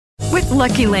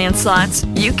Lucky Land Slots,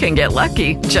 you can get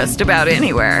lucky just about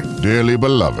anywhere. Dearly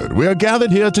beloved, we are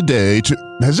gathered here today to...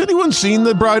 Has anyone seen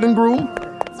the bride and groom?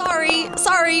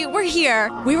 Sorry, we're here.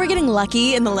 We were getting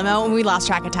lucky in the limo and we lost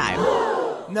track of time.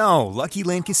 No, Lucky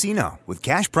Land Casino, with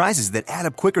cash prizes that add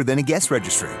up quicker than a guest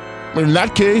registry. In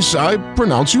that case, I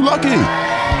pronounce you lucky.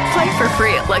 Play for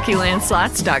free at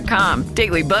LuckyLandSlots.com.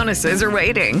 Daily bonuses are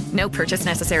waiting. No purchase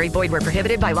necessary. Void where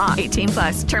prohibited by law.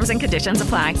 18+. Terms and conditions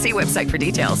apply. See website for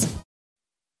details.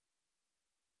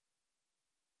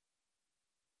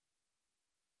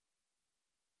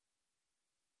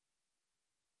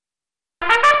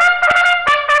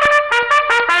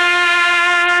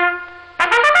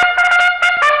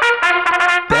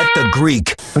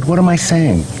 Greek. But what am I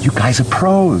saying? You guys are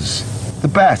pros. The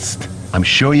best. I'm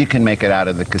sure you can make it out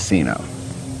of the casino.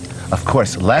 Of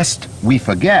course, lest we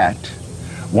forget,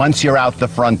 once you're out the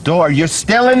front door, you're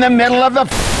still in the middle of the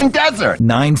f***ing desert.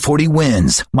 940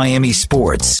 wins. Miami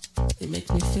Sports. It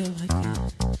makes me feel like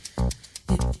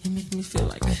it makes me feel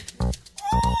like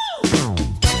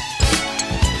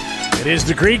It is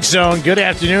the Greek Zone. Good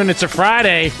afternoon. It's a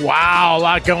Friday. Wow, a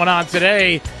lot going on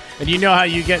today. And you know how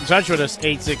you get in touch with us,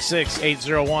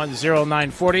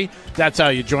 866-801-0940. That's how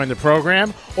you join the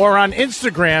program. Or on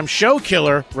Instagram, Show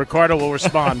Killer. Ricardo will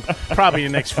respond probably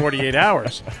in the next 48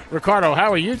 hours. Ricardo,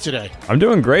 how are you today? I'm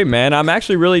doing great, man. I'm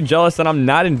actually really jealous that I'm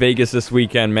not in Vegas this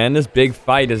weekend, man. This big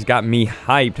fight has got me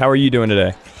hyped. How are you doing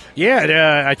today?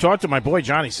 Yeah, I talked to my boy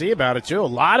Johnny C about it, too. A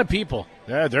lot of people,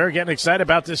 they're getting excited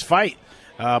about this fight.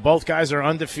 Both guys are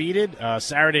undefeated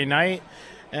Saturday night.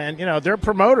 And, you know, they're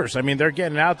promoters. I mean, they're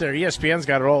getting out there. ESPN's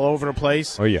got it all over the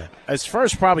place. Oh, yeah. It's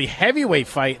first probably heavyweight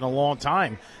fight in a long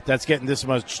time that's getting this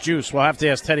much juice. We'll have to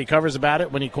ask Teddy Covers about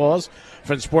it when he calls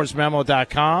from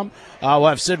sportsmemo.com. We'll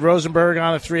have Sid Rosenberg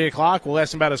on at 3 o'clock. We'll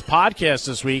ask him about his podcast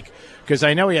this week because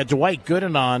I know he had Dwight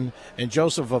Gooden on and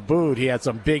Joseph Abboud. He had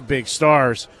some big, big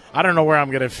stars. I don't know where I'm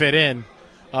going to fit in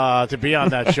to be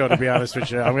on that show, to be honest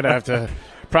with you. I'm going to have to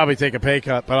probably take a pay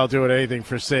cut, but I'll do it anything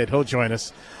for Sid. He'll join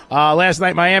us. Last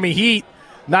night, Miami Heat,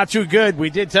 not too good. We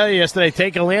did tell you yesterday,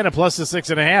 take Atlanta plus the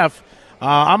 6.5.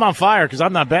 I'm on fire because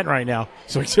I'm not betting right now,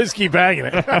 so just keep bagging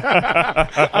it.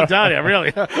 I'm telling you,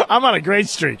 really. I'm on a great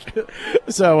streak.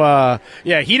 So,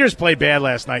 Heaters played bad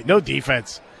last night. No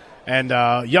defense. And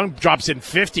Young drops in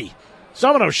 50.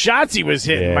 Some of those shots he was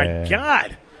hitting, my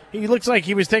God. He looks like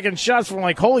he was taking shots from,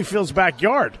 like, Holyfield's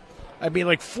backyard. I mean,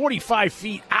 like 45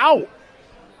 feet out.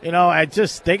 You know,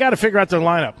 they got to figure out their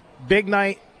lineup. Big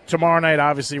night tomorrow night,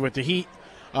 obviously, with the Heat.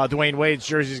 Dwayne Wade's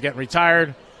jersey's getting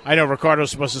retired. I know Ricardo's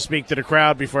supposed to speak to the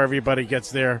crowd before everybody gets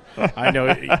there. I know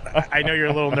you're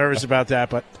a little nervous about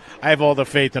that, but I have all the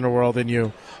faith in the world in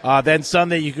you. Then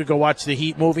Sunday, you could go watch the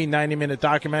Heat movie, 90-minute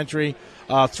documentary,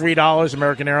 $3,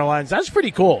 American Airlines. That's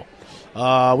pretty cool.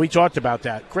 We talked about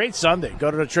that. Great Sunday. Go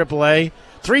to the AAA.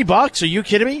 $3? Are you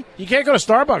kidding me? You can't go to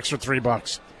Starbucks for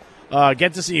 $3.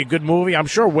 Get to see a good movie. I'm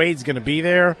sure Wade's going to be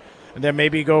there. And then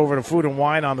maybe go over to Food and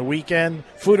Wine on the weekend.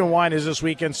 Food and Wine is this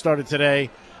weekend, started today.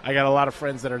 I got a lot of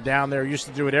friends that are down there. Used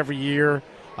to do it every year.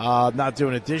 Not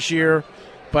doing it this year.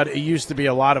 But it used to be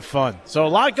a lot of fun. So a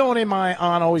lot going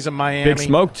on always in Miami. Big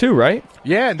Smoke too, right?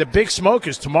 Yeah, and the Big Smoke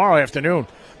is tomorrow afternoon.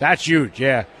 That's huge,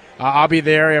 yeah. I'll be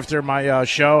there after my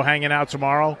show, hanging out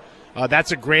tomorrow.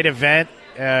 That's a great event.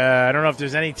 I don't know if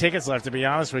there's any tickets left, to be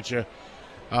honest with you.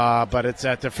 But it's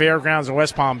at the Fairgrounds in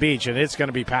West Palm Beach, and it's going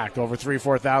to be packed, over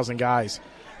 4,000 guys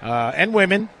and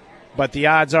women. But the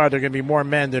odds are there are going to be more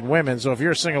men than women. So if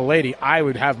you're a single lady, I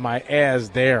would have my ass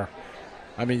there.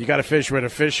 I mean, you got to fish where the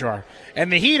fish are. And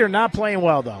the Heat are not playing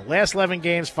well, though. Last 11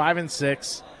 games,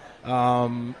 5-6.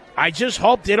 I just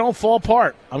hope they don't fall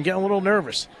apart. I'm getting a little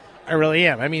nervous. I really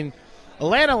am. I mean,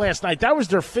 Atlanta last night, that was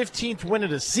their 15th win of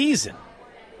the season.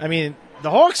 I mean, the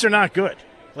Hawks are not good.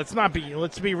 Let's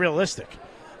be realistic.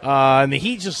 And the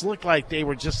Heat just looked like they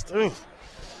were just,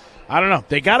 I don't know.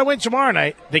 They got to win tomorrow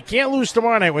night. They can't lose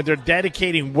tomorrow night when they're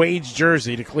dedicating Wade's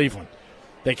jersey to Cleveland.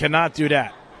 They cannot do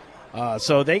that.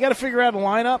 So they got to figure out a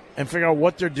lineup and figure out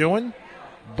what they're doing.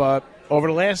 But over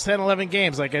the last 10, 11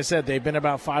 games, like I said, they've been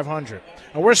about 500.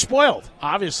 And we're spoiled,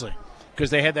 obviously, because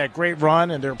they had that great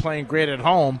run and they're playing great at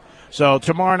home. So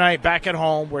tomorrow night, back at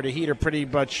home, where the Heat are pretty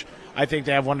much, I think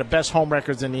they have one of the best home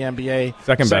records in the NBA.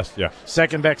 Second best, yeah.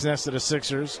 Second best next to the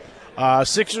Sixers.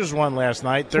 Sixers won last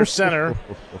night. Their center,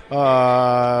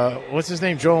 what's his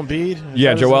name, Joel Embiid?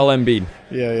 Yeah, Joel Embiid.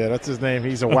 Yeah, that's his name.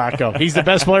 He's a wacko. He's the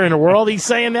best player in the world, he's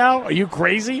saying now? Are you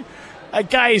crazy? That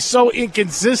guy is so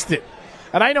inconsistent.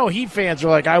 And I know Heat fans are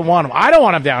like, I want him. I don't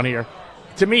want him down here.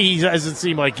 To me, he doesn't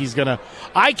seem like he's going to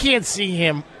 – I can't see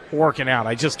him working out.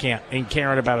 I just can't, and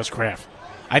caring about his craft.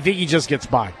 I think he just gets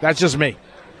by. That's just me.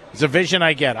 It's a vision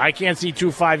I get. I can't see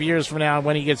 5 years from now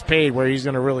when he gets paid where he's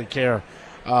going to really care.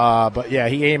 But, yeah,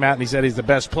 he came out and he said he's the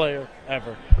best player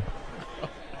ever.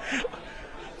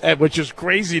 Which is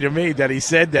crazy to me that he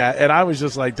said that. And I was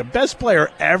just like, the best player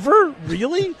ever?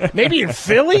 Really? Maybe in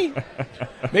Philly?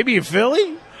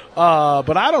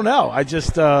 But I don't know. I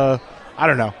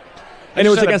don't know. And it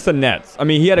was against the Nets. I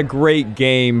mean, he had a great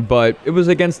game, but it was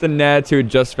against the Nets, who had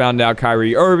just found out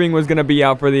Kyrie Irving was going to be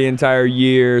out for the entire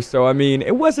year. So, I mean,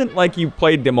 it wasn't like you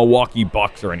played the Milwaukee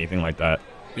Bucks or anything like that.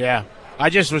 Yeah. I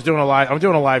just was doing I'm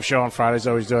doing a live show on Fridays,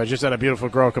 always do. I just had a beautiful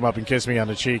girl come up and kiss me on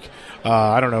the cheek.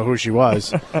 I don't know who she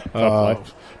was.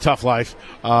 Tough life.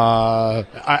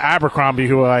 Abercrombie,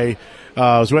 who I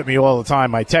was with me all the time,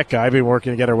 my tech guy, I've been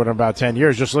working together with him about 10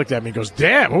 years, just looked at me and goes,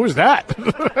 damn, who's that?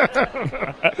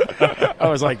 I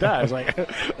was like that. I was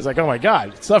like, oh, my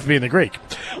God. It's tough being the Greek.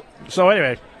 So,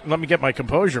 anyway, let me get my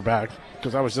composure back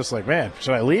because I was just like, man,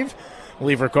 should I leave?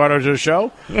 Leave Ricardo to the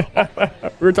show? We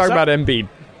were talking about Embiid.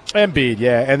 Embiid,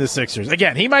 yeah, and the Sixers.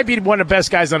 Again, he might be one of the best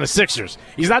guys on the Sixers.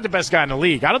 He's not the best guy in the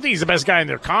league. I don't think he's the best guy in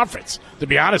their conference, to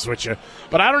be honest with you.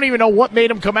 But I don't even know what made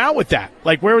him come out with that.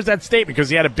 Like, where was that statement? Because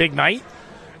he had a big night,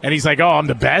 and he's like, oh, I'm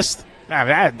the best?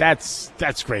 Man, that's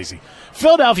crazy.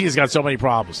 Philadelphia's got so many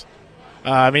problems.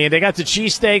 I mean, they got the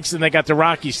cheesesteaks and they got the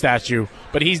Rocky statue,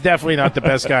 but he's definitely not the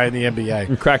best guy in the NBA.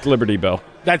 And cracked Liberty Bell.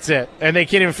 That's it. And they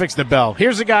can't even fix the bell.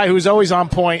 Here's a guy who's always on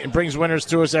point and brings winners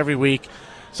to us every week.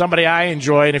 Somebody I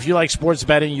enjoy, and if you like sports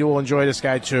betting, you will enjoy this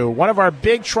guy too. One of our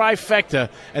big trifecta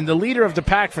and the leader of the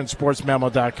pack from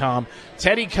SportsMemo.com,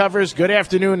 Teddy Covers. Good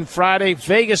afternoon, Friday.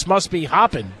 Vegas must be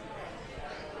hopping.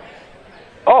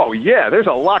 Oh, yeah, there's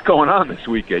a lot going on this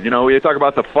weekend. You know, you talk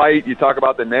about the fight, you talk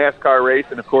about the NASCAR race,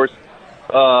 and, of course,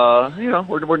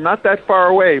 we're not that far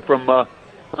away from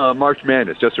March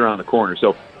Madness, just around the corner.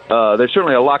 So there's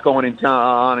certainly a lot going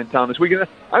on in town this weekend. I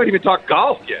haven't even talked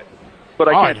golf yet. But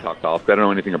I can't talk golf. I don't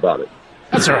know anything about it.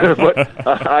 That's all right.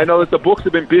 But I know that the books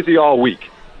have been busy all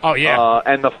week. Oh, yeah.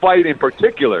 And the fight in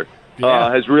particular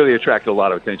has really attracted a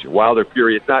lot of attention. Wilder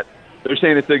Fury. They're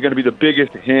saying it's going to be the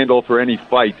biggest handle for any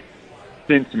fight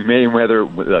since Mayweather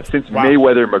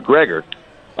McGregor.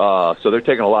 So they're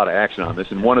taking a lot of action on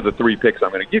this. And one of the three picks I'm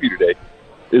going to give you today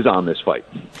is on this fight.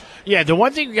 Yeah, the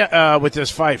one thing with this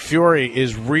fight, Fury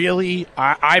is really,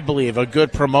 I believe, a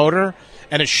good promoter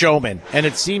and a showman. And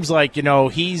it seems like,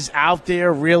 he's out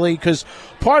there really, because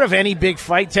part of any big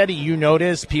fight, Teddy, you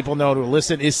notice, people know to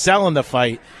listen, is selling the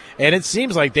fight. And it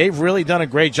seems like they've really done a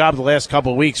great job the last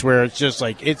couple of weeks where it's just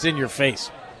like, it's in your face.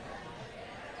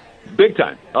 Big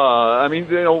time. I mean,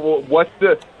 what's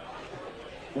the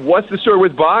story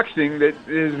with boxing that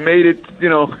has made it,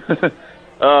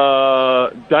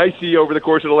 dicey over the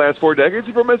course of the last 4 decades?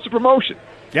 It's a promotion.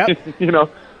 Yep.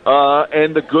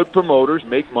 And the good promoters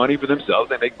make money for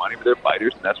themselves. They make money for their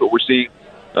fighters, and that's what we're seeing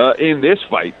in this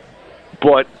fight.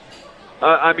 But,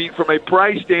 from a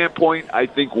price standpoint, I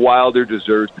think Wilder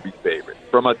deserves to be favored.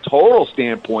 From a total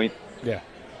standpoint,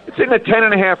 it's in the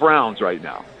 10.5 rounds right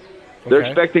now. Okay. They're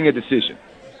expecting a decision.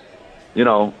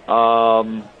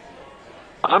 I'm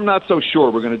not so sure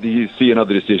we're going to see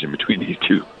another decision between these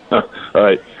two. All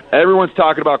right. Everyone's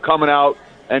talking about coming out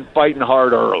and fighting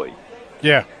hard early.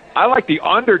 Yeah. I like the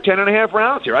under 10.5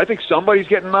 rounds here. I think somebody's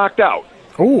getting knocked out.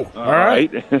 Ooh, all right.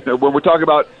 When we're talking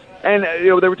about, and they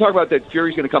were talking about that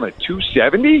Fury's going to come at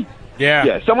 270.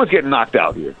 Yeah, someone's getting knocked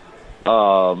out here.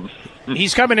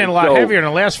 He's coming in a lot heavier in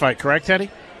the last fight, correct, Teddy?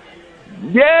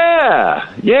 Yeah,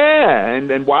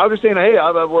 and Wilder's saying, hey,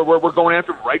 we're going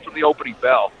after him right from the opening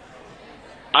bell.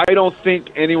 I don't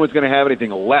think anyone's going to have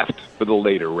anything left for the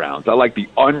later rounds. I like the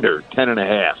under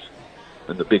 10.5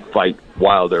 in the big fight,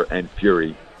 Wilder and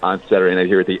Fury, on Saturday night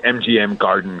here at the MGM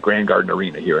Grand Garden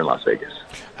Arena here in Las Vegas.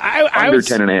 Under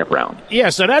 10.5 rounds. Yeah,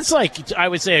 so that's like, I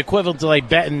would say, equivalent to like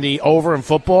betting the over in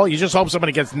football. You just hope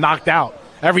somebody gets knocked out.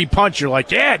 Every punch, you're like,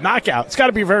 yeah, knockout. It's got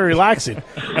to be very relaxing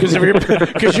because you're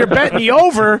betting the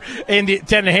over in the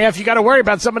 10.5. You got to worry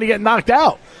about somebody getting knocked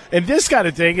out. And this kind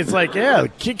of thing, it's like, yeah,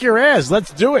 kick your ass.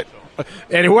 Let's do it.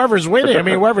 And whoever's winning,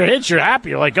 whoever hits, you're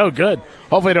happy. You're like, oh, good.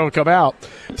 Hopefully they don't come out.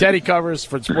 Teddy Covers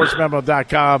for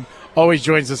SportsMemo.com. Always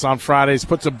joins us on Fridays.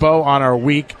 Puts a bow on our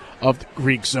week of the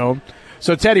Greek Zone.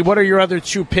 So, Teddy, what are your other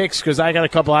two picks? Because I got a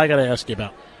couple I got to ask you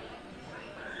about.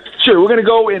 Sure, we're going to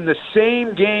go in the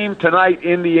same game tonight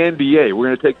in the NBA.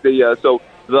 We're going to take the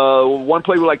one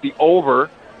play we like the over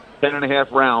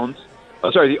 10.5 rounds.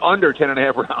 The under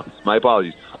 10.5 rounds. My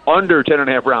apologies. Under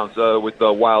 10.5 rounds with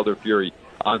Wilder Fury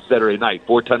on Saturday night.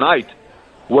 For tonight,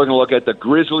 we're going to look at the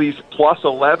Grizzlies plus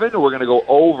 11. We're going to go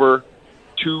over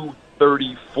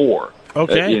 234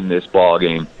 in this ball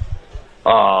game.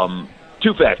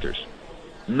 Two factors.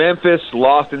 Memphis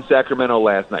lost in Sacramento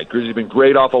last night. Grizzlies have been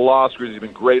great off a loss. Grizzlies have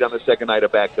been great on the second night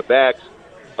of back-to-backs.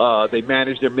 They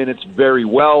managed their minutes very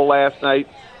well last night.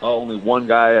 Only one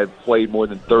guy had played more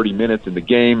than 30 minutes in the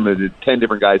game. 10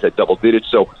 different guys had double digits.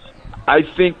 So I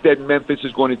think that Memphis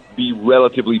is going to be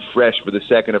relatively fresh for the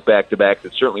second of back-to-backs.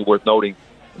 It's certainly worth noting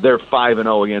they're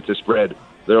 5-0 against the spread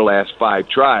their last 5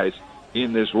 tries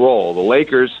in this role. The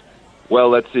Lakers, well,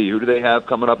 let's see. Who do they have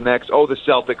coming up next? Oh, the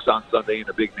Celtics on Sunday in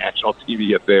a big national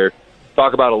TV affair.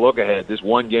 Talk about a look ahead. This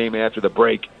one game after the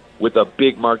break with a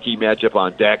big marquee matchup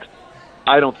on deck.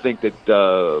 I don't think that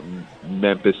the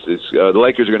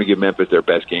Lakers are going to give Memphis their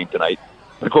best game tonight.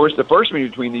 And of course, the first meeting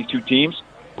between these two teams,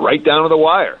 right down to the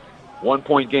wire.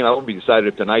 1-point game. I won't be decided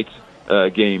if tonight's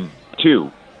game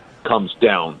 2 comes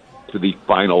down to the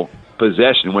final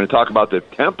possession. When I talk about the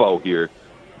tempo here,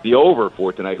 the over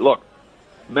for tonight, look,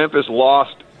 Memphis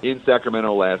lost in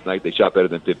Sacramento last night. They shot better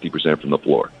than 50% from the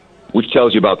floor, which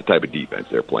tells you about the type of defense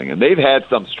they're playing. And they've had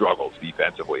some struggles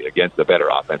defensively against the better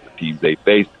offensive teams they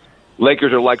faced.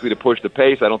 Lakers are likely to push the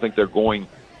pace. I don't think they're going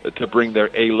to bring their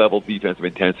A-level defensive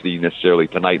intensity necessarily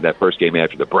tonight in that first game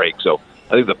after the break. So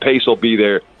I think the pace will be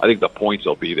there. I think the points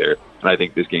will be there. And I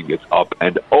think this game gets up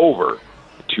and over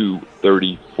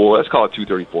 234. Let's call it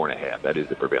 234.5. That is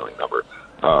the prevailing number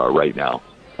right now.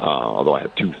 Although I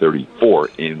have 234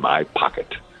 in my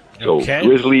pocket. So Okay.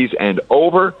 Grizzlies and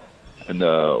over, and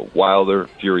the Wilder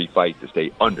Fury fight to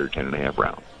stay under 10.5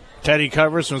 rounds. Teddy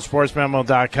Covers from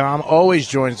SportsMemo.com always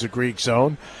joins the Greek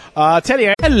Zone.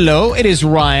 Teddy, Hello, it is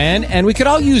Ryan, and we could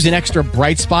all use an extra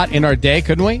bright spot in our day,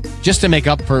 couldn't we? Just to make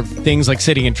up for things like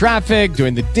sitting in traffic,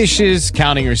 doing the dishes,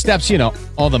 counting your steps,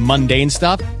 all the mundane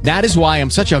stuff. That is why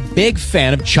I'm such a big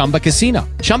fan of Chumba Casino.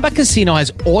 Chumba Casino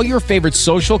has all your favorite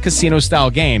social casino-style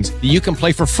games that you can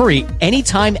play for free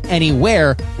anytime,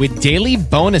 anywhere with daily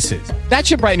bonuses. That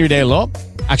should brighten your day a little.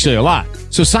 Actually, a lot.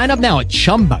 So sign up now at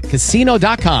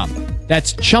ChumbaCasino.com.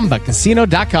 That's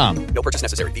ChumbaCasino.com. No purchase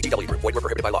necessary. VGW Group. Void where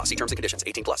prohibited by law. See terms and conditions.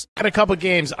 18+. got a couple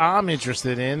games I'm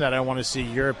interested in that I want to see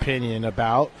your opinion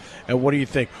about. And what do you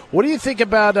think? What do you think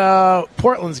about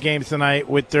Portland's game tonight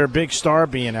with their big star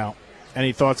being out?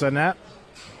 Any thoughts on that?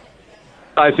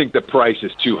 I think the price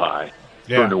is too high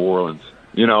Yeah. for New Orleans.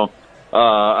 It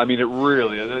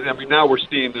really. Now we're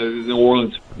seeing the New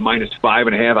Orleans minus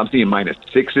 5.5. I'm seeing minus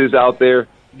 6s out there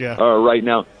right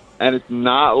now, and it's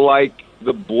not like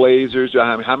the Blazers.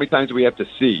 How many times do we have to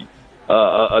see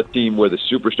a team where the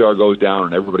superstar goes down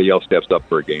and everybody else steps up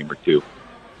for a game or two?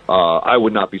 I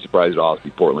would not be surprised at all to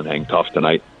see Portland hang tough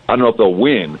tonight. I don't know if they'll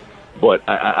win, but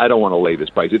I don't want to lay this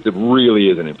price. It really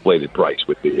is an inflated price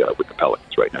with the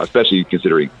Pelicans right now, especially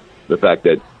considering the fact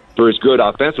that for as good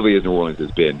offensively as New Orleans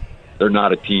has been, they're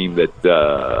not a team that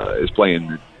is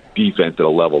playing defense at a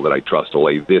level that I trust to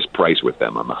lay this price with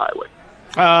them on the highway.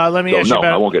 Let me ask you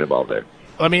about. I won't get involved there.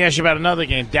 Let me ask you about another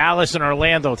game. Dallas and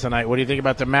Orlando tonight. What do you think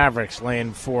about the Mavericks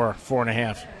laying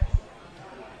 4.5?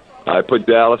 I put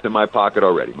Dallas in my pocket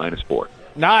already, minus 4.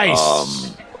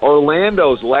 Nice.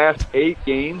 Orlando's last 8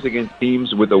 games against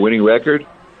teams with a winning record,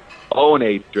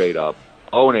 0-8 straight up,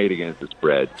 0-8 against the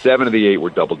spread. 7 of the 8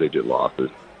 were double-digit losses.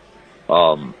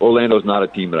 Orlando's not a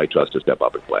team that I trust to step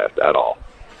up and blast at all.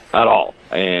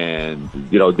 And,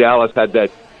 Dallas had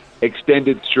that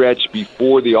extended stretch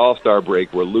before the All-Star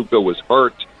break where Luka was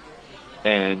hurt,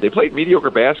 and they played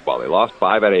mediocre basketball. They lost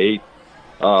 5 out of 8.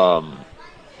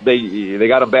 They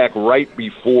got him back right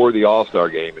before the All-Star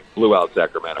game and blew out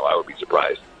Sacramento. I would be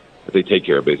surprised if they take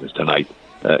care of business tonight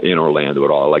in Orlando at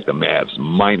all. I like the Mavs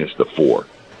minus the 4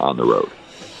 on the road.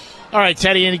 All right,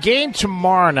 Teddy, in the game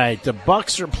tomorrow night, the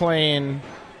Bucks are playing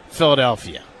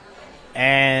Philadelphia.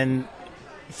 And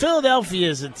Philadelphia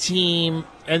is a team,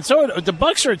 and so the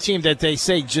Bucks are a team that they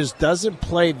say just doesn't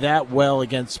play that well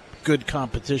against good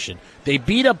competition. They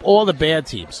beat up all the bad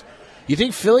teams. You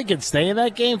think Philly can stay in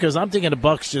that game? Because I'm thinking the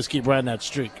Bucks just keep riding that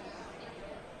streak.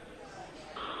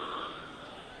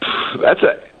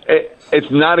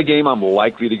 It's not a game I'm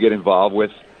likely to get involved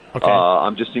with. Okay.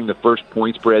 I'm just seeing the first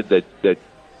point spread that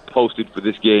posted for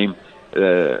this game,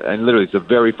 and literally it's the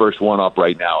very first one up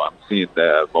right now. I'm seeing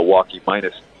Milwaukee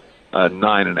minus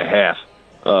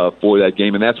 9.5 for that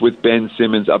game, and that's with Ben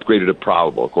Simmons upgraded to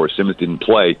probable. Of course, Simmons didn't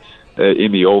play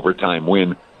in the overtime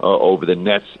win over the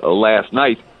Nets last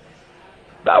night.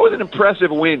 That was an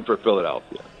impressive win for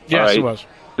Philadelphia. Yes, right? It was.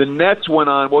 The Nets went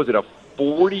on, what was it, a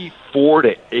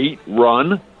 44-8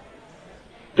 run?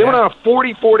 They went on a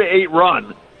 44-8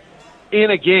 run in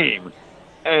a game,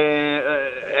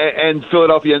 and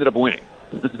Philadelphia ended up winning.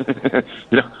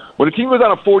 When a team was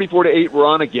on a 44-8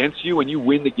 run against you and you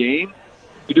win the game,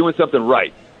 you're doing something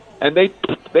right. And they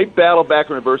battled back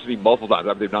from adversity multiple times.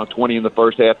 They were down 20 in the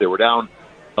first half. They were down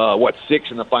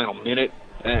 6 in the final minute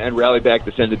and rallied back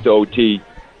to send it to OT.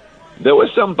 There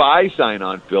was some buy sign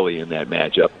on Philly in that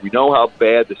matchup. We know how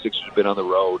bad the Sixers have been on the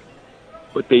road,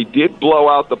 but they did blow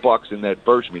out the Bucks in that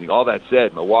first meeting. All that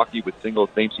said, Milwaukee with single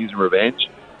same-season revenge.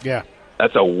 Yeah.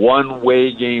 That's a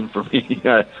one-way game for me.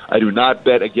 I do not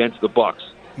bet against the Bucks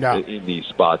in these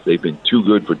spots. They've been too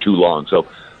good for too long. So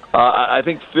I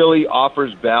think Philly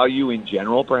offers value in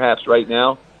general, perhaps right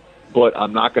now, but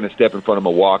I'm not going to step in front of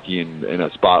Milwaukee in a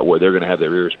spot where they're going to have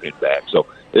their ears pinned back. So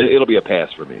it'll be a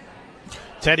pass for me.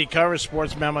 Teddy covers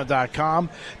sportsmemo.com.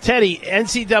 Teddy,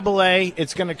 NCAA,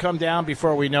 it's going to come down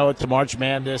before we know it to March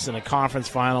Madness and the conference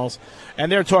finals.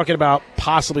 And they're talking about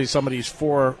possibly some of these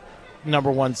 4 number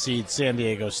 1 seeds, San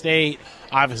Diego State.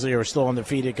 Obviously, we're still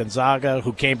undefeated Gonzaga,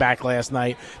 who came back last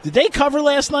night. Did they cover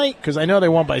last night? Because I know they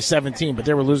won by 17, but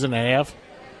they were losing at half.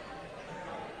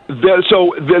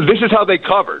 So this is how they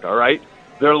covered, all right?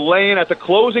 They're laying at the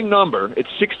closing number. It's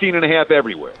 16.5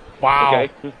 everywhere. Wow.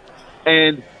 Okay?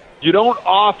 And you don't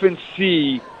often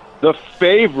see the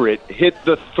favorite hit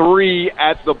the 3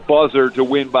 at the buzzer to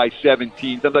win by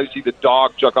 17. Sometimes you see the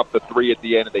dog chuck up the 3 at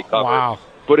the end and they cover. Wow.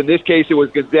 But in this case, it was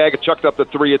Gonzaga chucked up the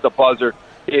 3 at the buzzer.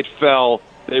 It fell.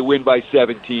 They win by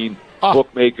 17.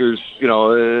 Bookmakers,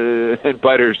 and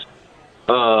bettors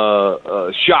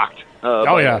shocked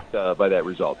by that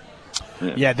result.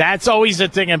 Yeah, that's always the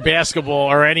thing in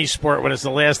basketball or any sport when it's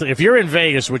the last thing. If you're in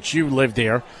Vegas, which you lived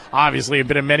here, obviously, and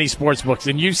been in many sports books,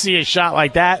 and you see a shot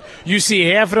like that, you see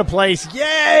half of the place,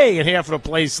 yay, and half of the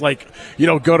place, go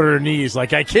to their knees,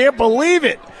 like, I can't believe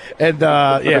it. And,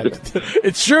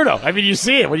 it's true, though. I mean, you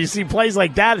see it when you see plays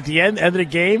like that at the end of the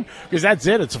game, because that's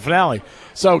it. It's a finale.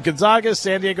 So Gonzaga,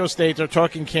 San Diego State, they're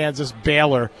talking Kansas,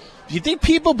 Baylor. Do you think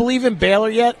people believe in Baylor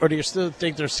yet, or do you still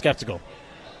think they're skeptical?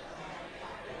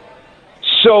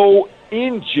 So,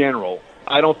 in general,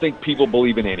 I don't think people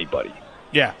believe in anybody.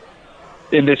 Yeah.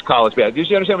 In this college basketball. Do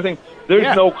you understand what I'm saying?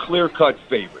 There's no clear-cut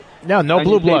favorite. No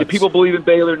blue bloods. Do people believe in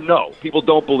Baylor? No. People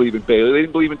don't believe in Baylor. They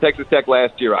didn't believe in Texas Tech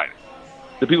last year either.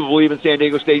 Do people believe in San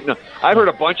Diego State? No. I've heard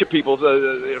a bunch of people,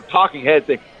 talking heads,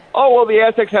 say, oh, well, the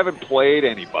Aztecs haven't played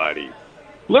anybody.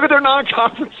 Look at their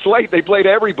non-conference slate. They played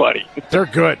everybody. They're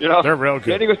good. They're real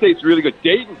good. San Diego State's really good.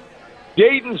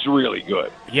 Dayton's really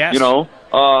good. Yes.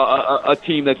 A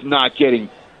team that's not getting,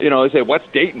 they say, what's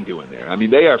Dayton doing there? I mean,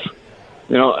 they are,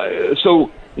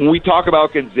 so when we talk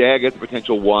about Gonzaga as a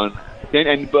potential one,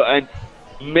 and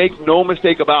make no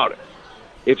mistake about it,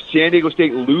 if San Diego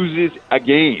State loses a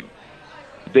game,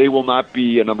 they will not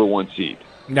be a number 1 seed.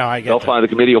 No, I get They'll that. The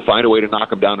committee will find a way to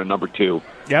knock them down to number 2.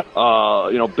 Yep.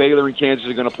 Baylor and Kansas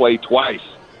are going to play twice,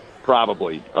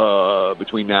 probably,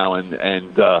 between now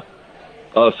and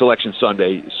Selection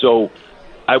Sunday. So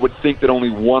I would think that only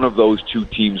one of those 2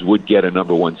 teams would get a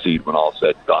number 1 seed when all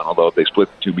said and done. Although if they split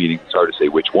the 2 meetings, it's hard to say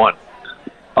which one.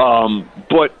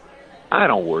 But I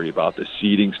don't worry about the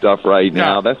seeding stuff right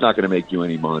now. No. That's not going to make you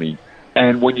any money.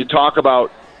 And when you talk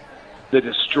about the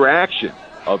distraction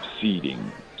of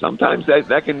seeding, sometimes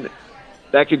that can.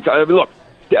 I mean, look,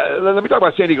 let me talk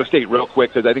about San Diego State real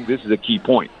quick because I think this is a key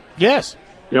point. Yes.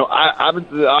 All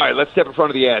right, let's step in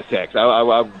front of the Aztecs.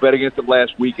 I bet against them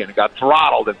last weekend and got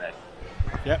throttled in that.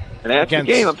 Yep. And after the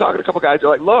game, I'm talking to a couple guys who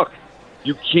are like, look,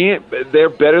 you can't. They're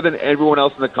better than everyone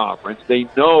else in the conference. They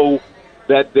know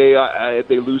that if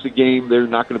they lose a game, they're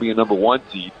not going to be a number 1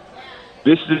 seed.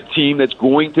 This is a team that's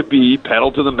going to be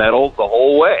pedal to the metal the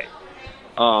whole way.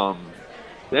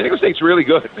 San Diego State's really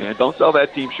good, man. Don't sell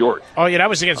that team short. Oh, yeah, that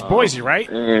was against Boise, right?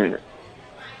 Yeah.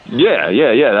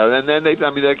 And then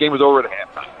that game was over at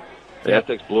halftime. The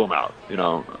Aztecs blew them out, and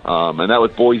that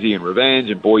was Boise in revenge,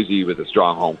 and Boise with a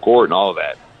strong home court and all of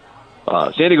that.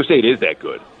 San Diego State is that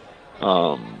good.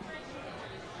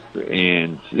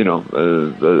 And,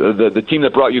 the team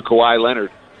that brought you Kawhi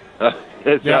Leonard,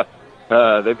 they've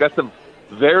got some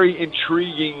very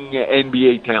intriguing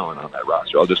NBA talent on that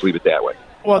roster. I'll just leave it that way.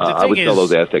 Well, the thing I would sell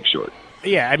those Aztecs short.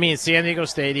 Yeah, I mean, San Diego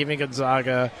State, even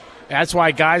Gonzaga. That's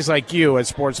why guys like you at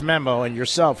Sports Memo and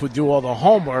yourself who do all the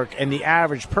homework and the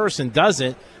average person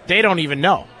doesn't, they don't even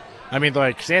know. I mean,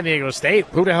 like San Diego State,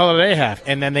 who the hell do they have?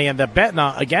 And then they end up betting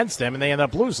against them and they end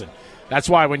up losing. That's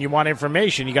why when you want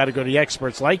information, you got to go to the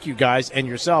experts like you guys and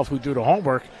yourself who do the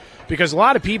homework. Because a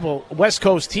lot of people, West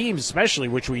Coast teams especially,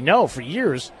 which we know for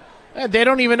years, they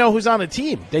don't even know who's on the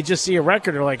team. They just see a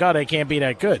record and are like, oh, they can't be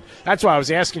that good. That's why I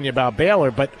was asking you about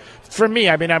Baylor. But for me,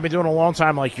 I mean, I've been doing a long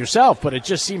time like yourself, but it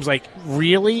just seems like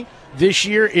really this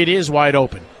year it is wide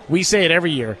open. We say it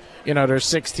every year. There's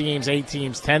 6 teams, 8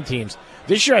 teams, 10 teams.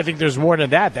 This year I think there's more than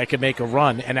that could make a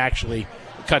run and actually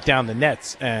cut down the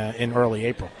nets in early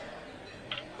April.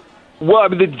 Well, I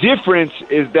mean, the difference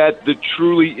is that the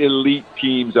truly elite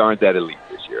teams aren't that elite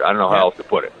this year. I don't know how else to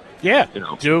put it. Yeah,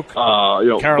 Duke,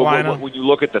 Carolina. But when you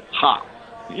look at the top,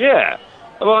 yeah.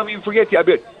 Well, I mean, forget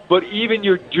the but even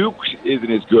your Duke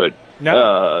isn't as good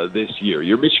this year.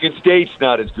 Your Michigan State's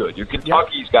not as good. Your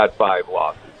Kentucky's got 5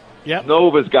 losses. Yep.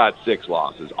 Nova's got 6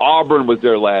 losses. Auburn was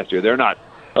there last year. They're not.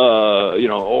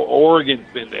 Oregon's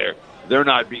been there. They're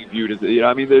not being viewed as.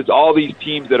 I mean, there's all these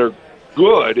teams that are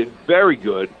good and very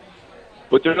good,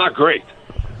 but they're not great.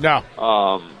 No.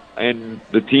 And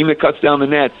the team that cuts down the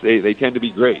nets, they tend to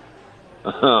be great.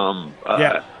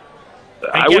 Yeah.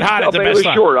 I would sell Baylor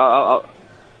short.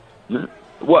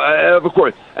 Well, of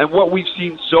course. And what we've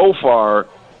seen so far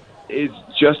is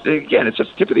just, again, it's just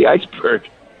the tip of the iceberg.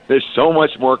 There's so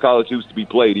much more college hoops to be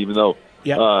played, even though,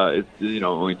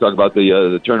 when we talk about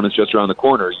the tournament's just around the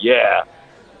corner,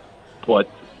 But,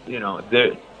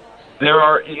 there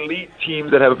are elite teams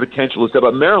that have a potential to step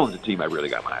up. Maryland's a team I really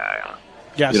got my eye on.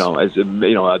 Yes.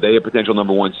 Are they a potential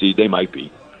number 1 seed? They might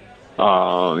be.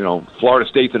 Florida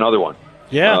State's another one.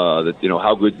 Yeah.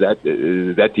 How good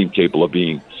is that team capable of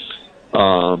being?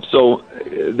 But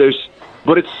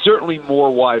it's certainly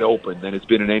more wide open than it's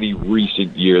been in any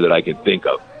recent year that I can think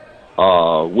of,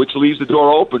 which leaves the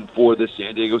door open for the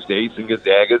San Diego States and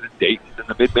Gonzagas and Daytons and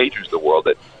the mid-majors of the world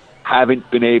that haven't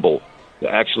been able to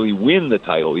actually win the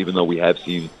title, even though we have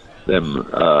seen them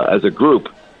as a group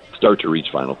start to reach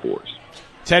Final Fours.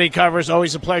 Teddy Covers,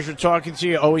 always a pleasure talking to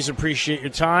you. Always appreciate your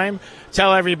time.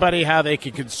 Tell everybody how they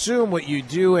can consume what you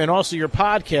do and also your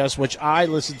podcast, which I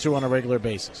listen to on a regular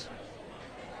basis.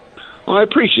 Well, I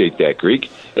appreciate that,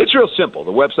 Greek. It's real simple.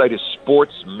 The website is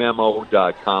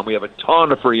sportsmemo.com. We have a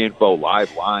ton of free info,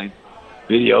 live lines,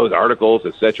 videos, articles,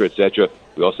 et cetera, et cetera.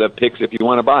 We also have picks if you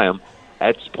want to buy them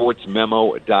at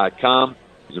sportsmemo.com.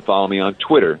 You can follow me on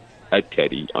Twitter at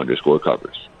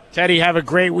Teddy_Covers. Teddy, have a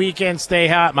great weekend. Stay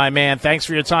hot, my man. Thanks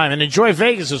for your time. And enjoy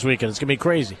Vegas this weekend. It's going to be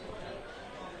crazy.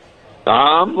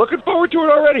 I'm looking forward to it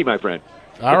already, my friend.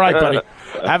 All right, buddy.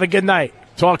 Have a good night.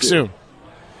 Talk soon.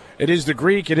 It is the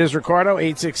Greek. It is Ricardo,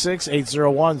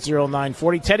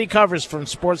 866-801-0940. Teddy Covers from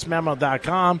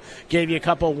sportsmemo.com gave you a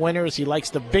couple of winners. He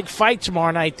likes the big fight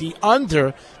tomorrow night, the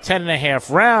under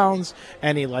 10.5 rounds,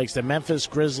 and he likes the Memphis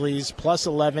Grizzlies plus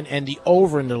 11 and the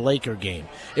over in the Laker game.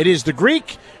 It is the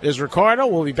Greek. It is Ricardo.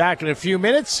 We'll be back in a few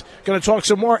minutes. Going to talk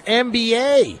some more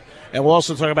NBA. And we'll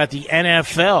also talk about the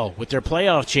NFL with their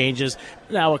playoff changes.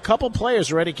 Now, a couple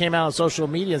players already came out on social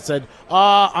media and said,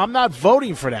 I'm not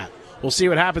voting for that. We'll see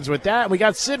what happens with that. And we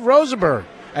got Sid Rosenberg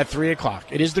at 3 o'clock.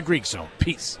 It is the Greek Zone.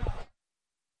 Peace.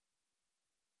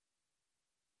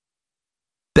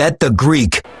 Bet the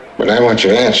Greek. But I want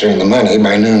your answer and the money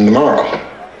by noon tomorrow.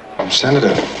 Senator,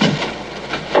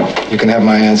 you can have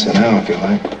my answer now if you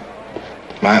like.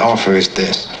 My offer is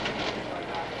this.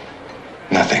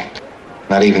 Nothing.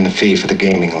 Not even the fee for the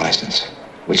gaming license,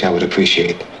 which I would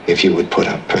appreciate if you would put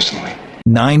up personally.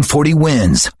 940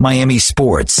 wins Miami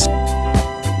Sports.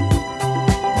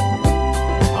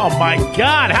 Oh, my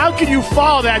God. How can you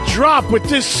follow that drop with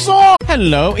this song?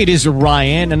 Hello, it is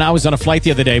Ryan, and I was on a flight the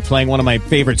other day playing one of my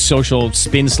favorite social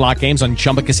spin slot games on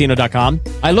ChumbaCasino.com.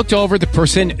 I looked over at the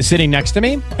person sitting next to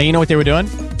me, and you know what they were doing?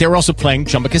 They were also playing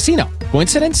Chumba Casino.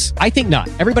 Coincidence? I think not.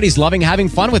 Everybody's loving having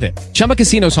fun with it. Chumba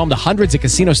Casino is home to hundreds of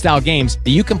casino-style games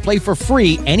that you can play for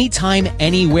free anytime,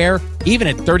 anywhere, even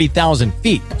at 30,000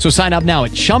 feet. So sign up now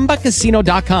at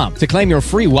ChumbaCasino.com to claim your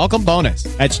free welcome bonus.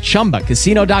 That's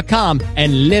ChumbaCasino.com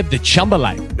and live the Chumba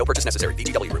life. No purchase necessary.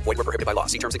 VGW. Void where prohibited by law.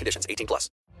 See terms and conditions. 18+.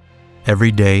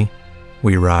 Every day,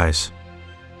 we rise,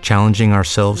 challenging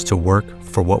ourselves to work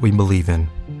for what we believe in.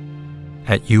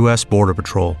 At U.S. Border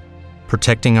Patrol,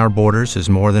 protecting our borders is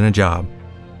more than a job.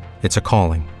 It's a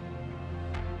calling.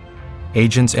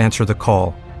 Agents answer the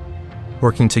call,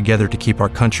 working together to keep our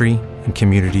country and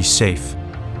communities safe.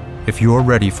 If you're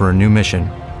ready for a new mission,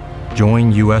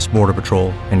 join U.S. Border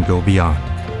Patrol and go beyond.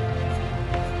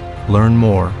 Learn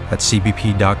more at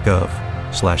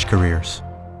cbp.gov/careers.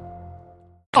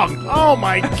 Oh,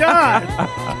 my God.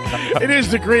 It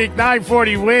is the Greek.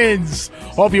 940 wins.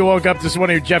 Hope you woke up this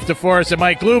morning with Jeff DeForest and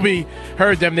Mike Luby.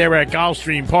 Heard them there at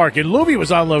Gulfstream Park. And Luby was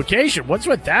on location. What's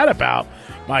with that about?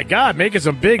 My God, making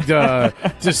some big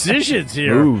decisions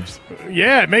here. Moves.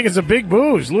 Yeah, making some big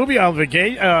moves. Luby on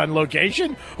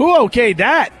location? Who okayed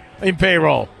that in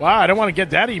payroll? Wow, I don't want to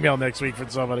get that email next week from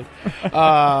somebody.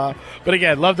 But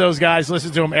again, love those guys.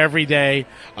 Listen to them every day.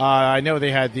 I know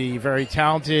they had the very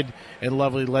talented and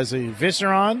lovely Leslie Visser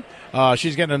on.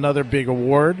 She's getting another big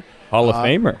award. Hall of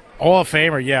Famer. Hall of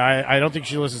Famer, yeah. I don't think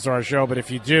she listens to our show, but if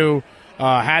you do,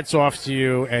 hats off to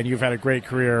you, and you've had a great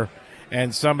career.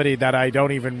 And somebody that I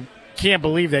can't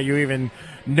believe that you even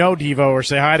know Devo or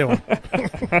say hi to him.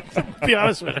 To be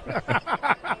honest with you.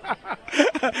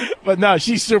 But no,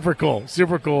 she's super cool.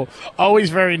 Super cool. Always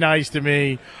very nice to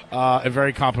me and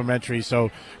very complimentary.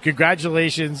 So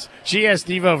congratulations. She asked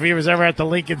Devo if he was ever at the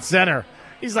Lincoln Center.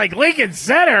 He's like, Lincoln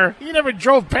Center? He never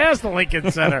drove past the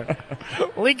Lincoln Center.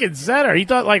 Lincoln Center. He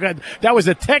thought like that was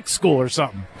a tech school or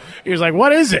something. He was like,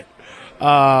 what is it?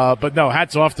 But no,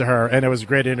 hats off to her. And it was a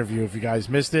great interview. If you guys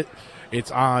missed it, it's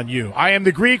on you. I am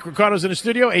the Greek. Ricardo's in the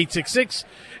studio,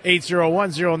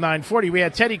 866-801-0940. We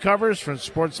had Teddy Covers from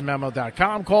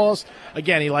sportsmemo.com calls.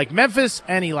 Again, he liked Memphis,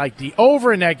 and he liked the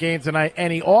over in that game tonight,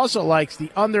 and he also likes the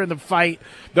under in the fight,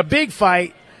 the big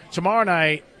fight tomorrow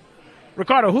night.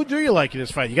 Ricardo, who do you like in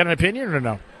this fight? You got an opinion or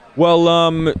no? Well,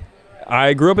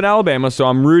 I grew up in Alabama, so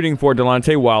I'm rooting for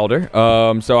Deontay Wilder.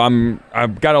 So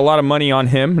I've got a lot of money on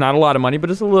him. Not a lot of money, but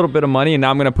just a little bit of money, and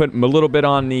now I'm going to put a little bit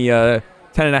on the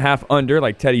 10.5 under,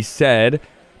 like Teddy said.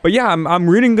 But yeah, I'm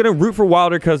going to root for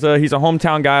Wilder because he's a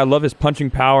hometown guy. I love his punching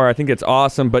power. I think it's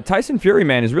awesome. But Tyson Fury,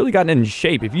 man, has really gotten in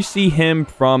shape. If you see him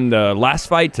from the last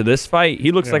fight to this fight,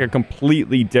 he looks like a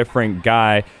completely different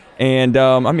guy. And,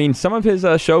 I mean, some of his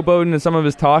showboating and some of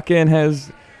his talking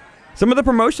has... Some of the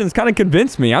promotions kind of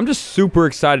convinced me. I'm just super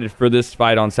excited for this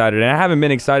fight on Saturday. And I haven't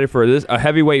been excited for a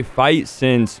heavyweight fight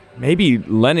since maybe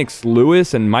Lennox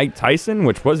Lewis and Mike Tyson,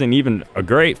 which wasn't even a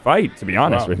great fight, to be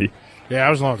honest with you. Yeah,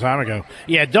 that was a long time ago.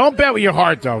 Yeah, don't bet with your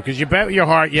heart, though, because you bet with your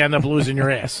heart, you end up losing your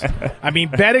ass. I mean,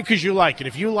 bet it because you like it.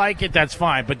 If you like it, that's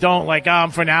fine. But don't, like,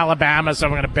 I'm from Alabama, so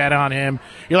I'm going to bet on him.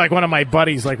 You're like one of my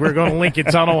buddies. Like, we were going to Lincoln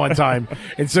Tunnel one time,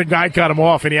 and some guy cut him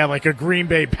off, and he had, like, a Green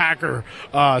Bay Packer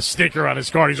sticker on his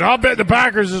car. He's like, I'll bet the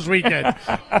Packers this weekend.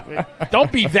 Don't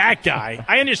be that guy.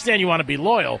 I understand you want to be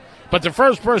loyal, but the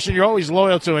first person you're always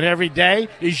loyal to and every day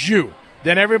is you.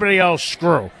 Then everybody else,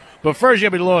 screw. But first, you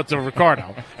have to be loyal to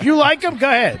Ricardo. If you like him, go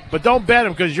ahead. But don't bet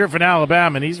him because you're from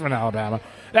Alabama and he's from Alabama.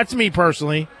 That's me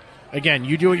personally. Again,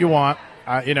 you do what you want.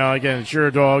 Again, it's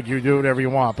your dog. You do whatever you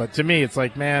want. But to me, it's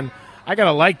like, man, I got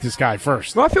to like this guy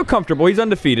first. Well, I feel comfortable. He's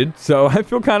undefeated, so I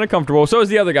feel kind of comfortable. So is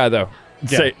the other guy, though.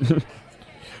 Yeah.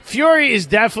 Fury is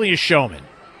definitely a showman.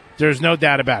 There's no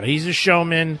doubt about it. He's a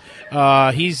showman.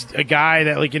 He's a guy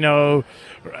that,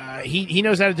 he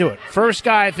knows how to do it. First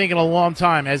guy, I think, in a long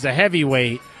time as a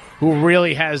heavyweight who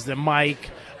really has the mic,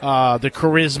 the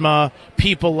charisma,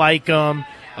 people like him.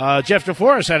 Jeff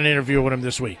DeForest had an interview with him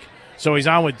this week. So he's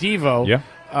on with Devo. Yeah.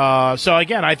 So,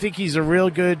 again, I think he's a real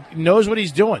good, knows what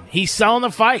he's doing. He's selling the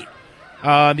fight.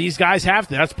 These guys have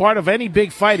to. That's part of any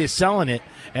big fight is selling it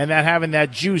and that having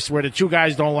that juice where the two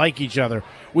guys don't like each other.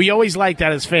 We always like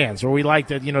that as fans, where we like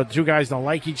that, the two guys don't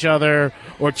like each other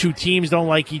or two teams don't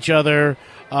like each other.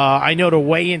 I know the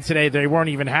weigh-in today, they weren't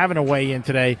even having a weigh-in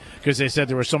today because they said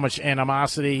there was so much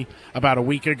animosity about a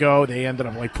week ago. They ended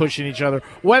up, pushing each other.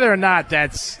 Whether or not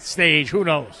that's staged, who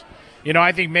knows?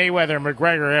 I think Mayweather and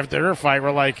McGregor, after their fight,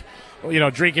 were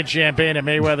drinking champagne at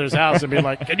Mayweather's house and being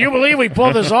like, can you believe we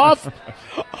pulled this off?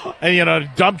 And,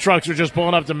 dump trucks are just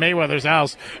pulling up to Mayweather's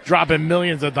house, dropping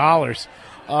millions of dollars.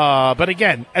 But,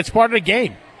 again, it's part of the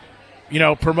game.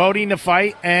 Promoting the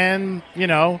fight, and,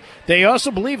 they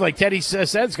also believe, like Teddy said,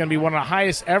 it's going to be one of the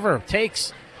highest ever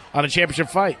takes on a championship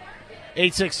fight.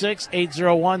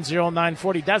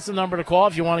 866-801-0940. That's the number to call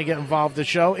if you want to get involved in the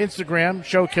show. Instagram,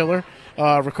 Show Killer.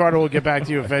 Ricardo will get back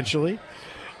to you eventually.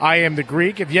 I am the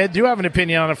Greek. If you do have an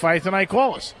opinion on a fight tonight,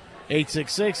 call us.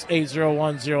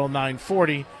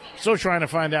 866-801-0940. Still trying to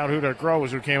find out who the girl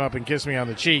was who came up and kissed me on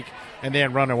the cheek and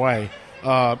then run away.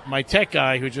 My tech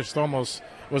guy who just almost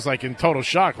was in total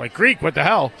shock, Greek, what the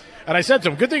hell? And I said to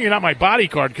him, good thing you're not my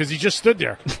bodyguard, because he just stood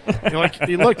there.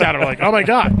 He looked at her like, oh my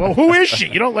God, well, who is she?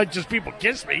 You don't let just people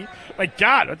kiss me. My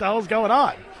God, what the hell is going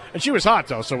on? And she was hot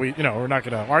though, so we're not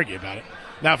going to argue about it.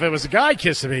 Now, if it was a guy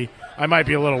kissing me, I might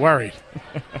be a little worried.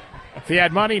 If he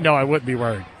had money, no, I wouldn't be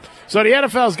worried. So the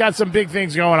NFL's got some big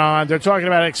things going on. They're talking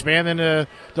about expanding the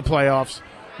playoffs.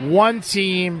 One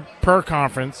team per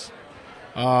conference.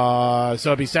 So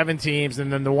it'll be 7 teams,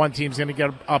 and then the one team's going to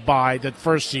get a bye, the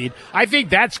first seed. I think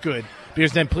that's good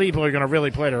because then people are going to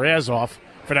really play their ass off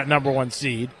for that number 1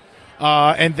 seed.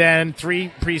 And then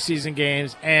 3 preseason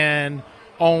games and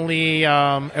only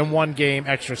in 1 game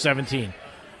extra, 17.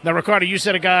 Now, Ricardo, you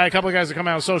said a couple of guys that come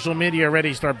out on social media are ready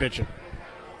to start bitching.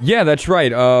 Yeah, that's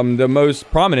right. The most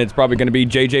prominent is probably going to be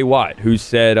J.J. Watt, who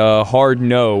said hard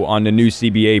no on the new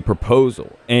CBA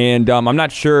proposal. And I'm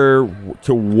not sure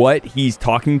to what he's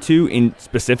talking to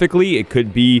specifically. It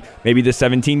could be maybe the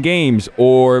 17 games,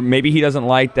 or maybe he doesn't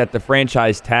like that the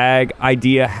franchise tag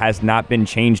idea has not been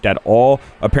changed at all.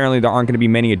 Apparently, there aren't going to be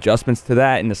many adjustments to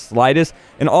that in the slightest.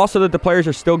 And also that the players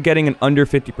are still getting an under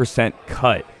 50%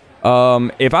 cut.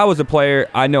 If I was a player,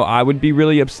 I know I would be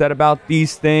really upset about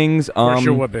these things. Of course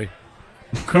you would be.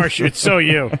 Of course, it's so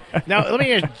you. Now, let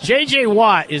me ask, J.J.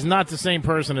 Watt is not the same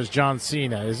person as John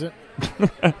Cena, is it?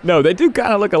 No, they do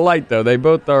kind of look alike, though. They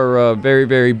both are very,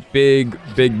 very big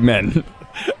men.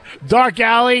 Dark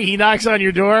Alley, he knocks on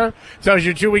your door, tells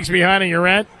you 2 weeks behind on your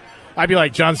rent. I'd be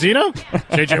like, John Cena?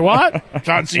 J.J. Watt?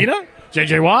 John Cena?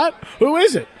 J.J. Watt? Who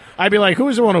is it? I'd be like,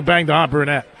 who's the one who banged the hot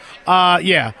brunette?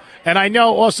 Yeah. And I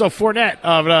know also Fournette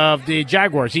of the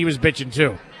Jaguars. He was bitching,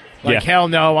 too. Like, hell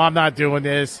no, I'm not doing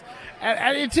this.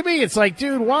 And to me, it's like,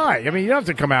 dude, why? I mean, you don't have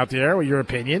to come out there with your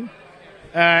opinion.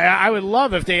 I would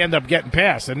love if they end up getting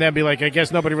past and then be like, I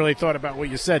guess nobody really thought about what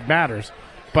you said matters.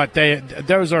 But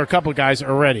those are a couple guys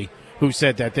already who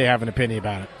said that they have an opinion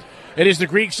about it. It is the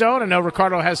Greek Zone. I know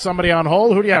Ricardo has somebody on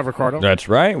hold. Who do you have, Ricardo? That's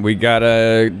right. We got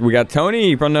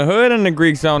Tony from the Hood in the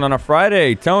Greek Zone on a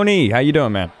Friday. Tony, how you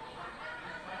doing, man?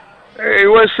 Hey,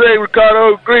 what's say,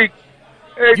 Ricardo? Greek.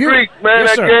 Hey, Greek, man,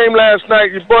 yes, that sir. game last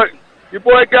night, your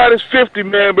boy got his 50,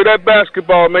 man, but that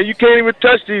basketball, man, you can't even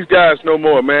touch these guys no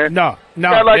more, man. No.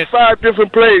 Got like 5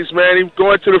 different plays, man. He's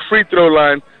going to the free throw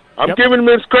line. I'm giving him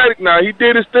his credit now. He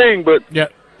did his thing, but you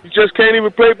just can't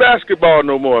even play basketball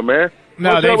no more, man.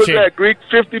 No, What's they up with changed. that, Greek?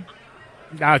 50.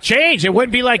 Now, change. It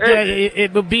wouldn't be like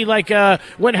it would be like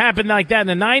what happened like that in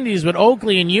the 90s with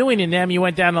Oakley and Ewing and them. You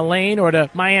went down the lane or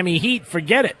the Miami Heat.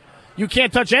 Forget it. You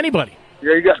can't touch anybody.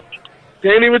 Yeah, you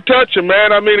can't even touch him,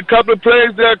 man. I mean, a couple of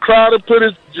plays there, Crowder put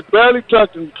his barely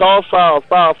touched him, call foul.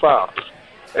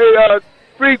 Hey,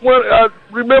 Greek,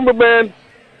 remember, man,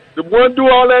 the one do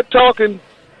all that talking,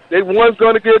 they one's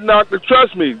going to get knocked.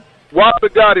 Trust me, Wilder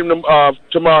got him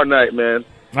tomorrow night, man.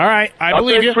 All right, I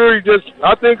believe you.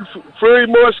 I think Fury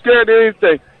more scared than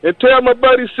anything. And tell my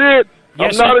buddy Sid,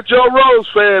 Yes, I'm not a Joe Rose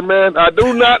fan, man. I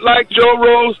do not like Joe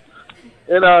Rose.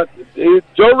 And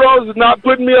Joe Rose is not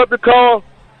putting me up to call.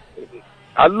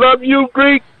 I love you,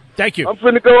 Greek. Thank you. I'm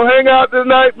finna go hang out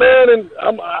tonight, man, and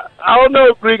I don't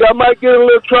know, Greek. I might get in a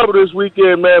little trouble this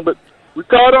weekend, man, but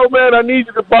Ricardo, man, I need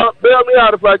you to bail me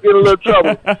out if I get in a little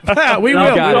trouble. We will.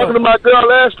 I'll be talking to my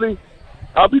girl, Ashley.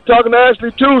 I'll be talking to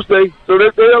Ashley Tuesday, so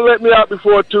they'll let me out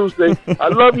before Tuesday. I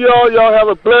love you all. Y'all have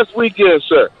a blessed weekend,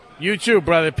 sir. You too,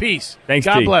 brother. Peace. Thanks,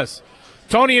 God T. bless.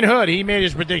 Tony and Hood, he made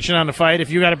his prediction on the fight. If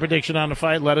you got a prediction on the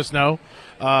fight, let us know.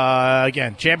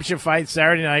 Again, championship fight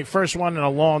Saturday night, first one in a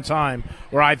long time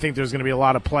where I think there's going to be a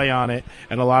lot of play on it,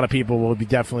 and a lot of people will be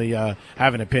definitely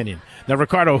have an opinion. Now,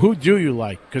 Ricardo, who do you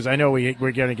like? Because I know we're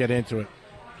going to get into it.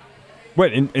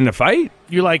 What, in the fight?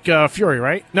 You like Fury,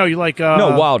 right? No, you like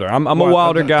no, Wilder. I'm a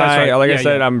Wilder guy. Right. Like Yeah, I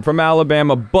said, yeah. I'm from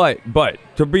Alabama. But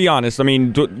to be honest, I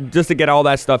mean, just to get all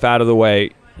that stuff out of the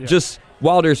way, just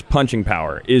Wilder's punching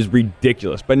power is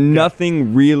ridiculous. But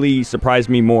nothing really surprised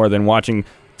me more than watching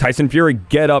Tyson Fury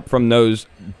get up from those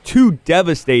 2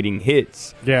 devastating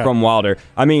hits from Wilder.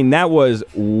 I mean, that was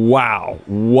wow.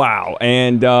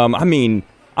 And, I mean,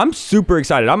 I'm super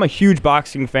excited. I'm a huge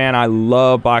boxing fan. I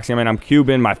love boxing. I mean, I'm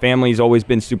Cuban. My family's always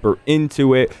been super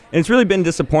into it. And it's really been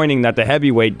disappointing that the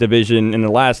heavyweight division in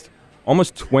the last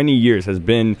almost 20 years has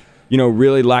been,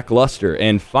 really lackluster.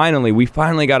 And we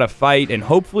finally got a fight. And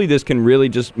hopefully this can really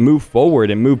just move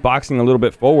forward and move boxing a little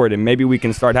bit forward. And maybe we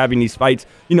can start having these fights,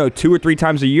 2 or 3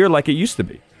 times a year like it used to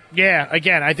be. Yeah,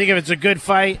 again, I think if it's a good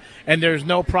fight and there's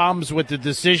no problems with the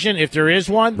decision, if there is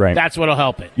one, that's what'll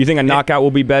help it. You think a knockout will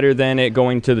be better than it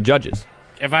going to the judges?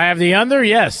 If I have the under,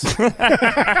 yes.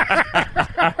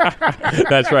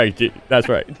 That's right. That's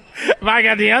right. If I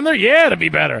got the under, yeah, it'll be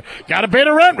better. Got to pay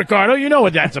the rent, Ricardo. You know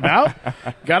what that's about.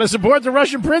 Got to support the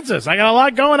Russian princess. I got a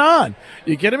lot going on.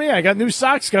 You kidding me? I got new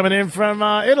socks coming in from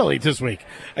Italy this week.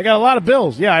 I got a lot of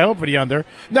bills. Yeah, I hope for the under.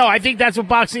 No, I think that's what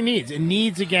boxing needs. It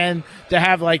needs, again, to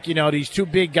have, these 2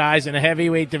 big guys in a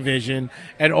heavyweight division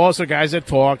and also guys that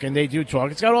talk, and they do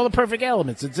talk. It's got all the perfect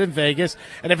elements. It's in Vegas.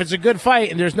 And if it's a good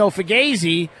fight and there's no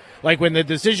Fugazi, like when the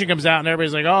decision comes out and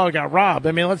everybody's like, oh, I got robbed.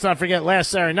 I mean, let's not forget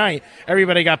last Saturday night,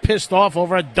 everybody got pissed off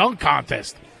over a dunk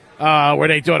contest where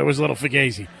they thought it was a little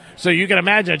Fugazi. So you can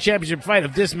imagine a championship fight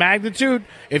of this magnitude,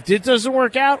 if this doesn't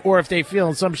work out or if they feel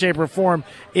in some shape or form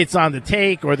it's on the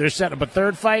take or they're setting up a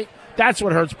third fight, that's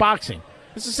what hurts boxing.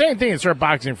 It's the same thing that's hurt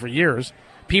boxing for years.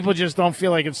 People just don't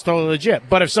feel like it's totally legit.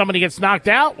 But if somebody gets knocked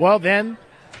out, well, then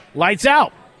lights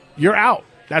out. You're out.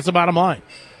 That's the bottom line.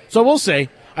 So we'll see.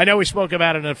 I know we spoke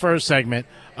about it in the first segment,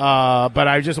 but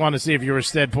I just want to see if you were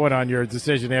stead point on your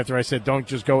decision after I said don't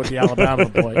just go with the Alabama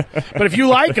boy. But if you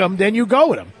like him, then you go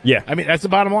with him. Yeah. I mean, that's the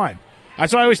bottom line.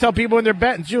 That's why I always tell people when they're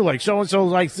betting, too, like so-and-so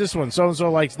likes this one, so-and-so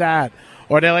likes that,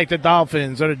 or they like the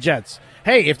Dolphins or the Jets.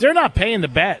 Hey, if they're not paying the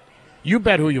bet, you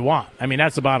bet who you want. I mean,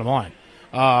 that's the bottom line.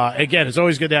 Again, it's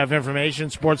always good to have information.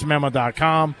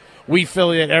 SportsMemo.com. We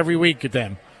fill it every week with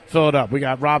them. Fill it up. We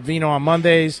got Rob Vino on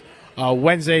Mondays.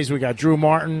 Wednesdays, we got Drew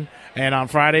Martin. And on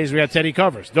Fridays, we got Teddy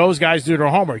Covers. Those guys do their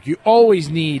homework. You always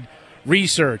need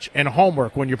research and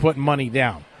homework when you're putting money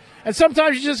down. And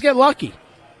sometimes you just get lucky.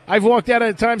 I've walked out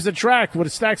at times the track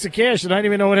with stacks of cash, and I didn't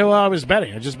even know what hell I was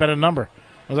betting. I just bet a number.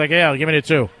 I was like, yeah, give me the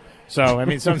 2. So, I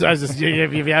mean, sometimes if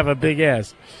you have a big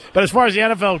ass. But as far as the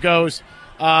NFL goes,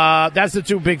 that's the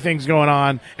 2 big things going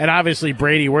on. And obviously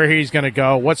Brady, where he's going to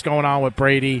go, what's going on with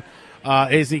Brady.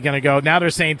 Is he going to go? Now they're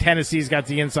saying Tennessee's got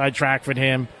the inside track for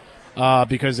him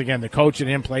because, again, the coach and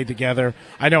him played together.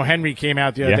 I know Henry came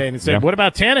out the other day and said, what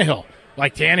about Tannehill?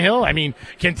 Like Tannehill? I mean,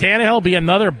 can Tannehill be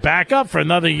another backup for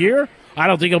another year? I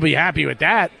don't think he'll be happy with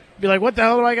that. Be like, what the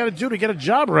hell do I got to do to get a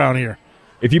job around here?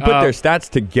 If you put their stats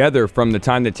together from the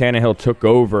time that Tannehill took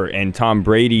over and Tom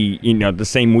Brady, the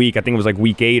same week, I think it was like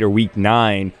week 8 or week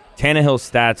 9, Tannehill's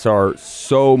stats are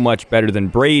so much better than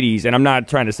Brady's. And I'm not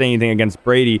trying to say anything against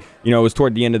Brady. It was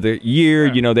toward the end of the year.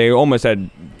 They almost had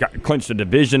clinched the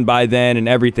division by then and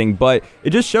everything. But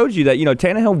it just shows you that,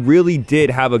 Tannehill really did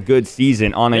have a good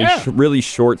season on a really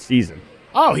short season.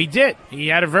 Oh, he did. He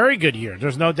had a very good year.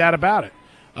 There's no doubt about it.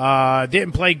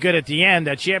 Didn't play good at the end,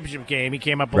 that championship game. He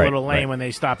came up a little lame when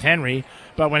they stopped Henry.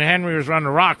 But when Henry was running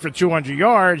the rock for 200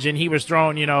 yards and he was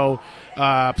throwing,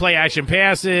 play action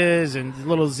passes and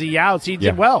little Z outs, he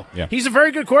did well. Yeah. He's a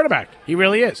very good quarterback. He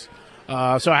really is.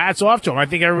 So hats off to him. I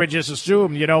think everybody just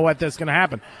assumed, that's going to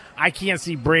happen. I can't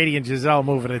see Brady and Giselle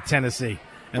moving to Tennessee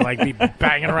and be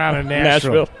banging around in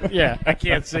Nashville. Yeah, I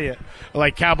can't see it.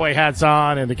 Like cowboy hats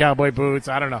on and the cowboy boots.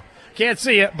 I don't know. Can't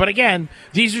see it. But again,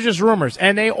 these are just rumors.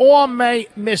 And they all may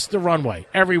miss the runway.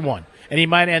 Everyone. And he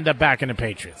might end up back in the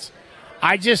Patriots.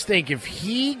 I just think if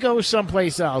he goes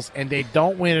someplace else and they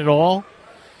don't win at all,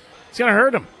 it's going to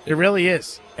hurt him. It really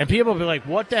is. And people will be like,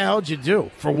 what the hell did you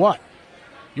do? For what?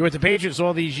 You were with the Patriots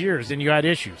all these years, and you had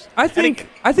issues. I think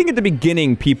at the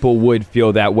beginning people would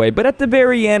feel that way, but at the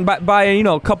very end, by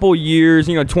a couple years,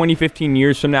 20, 15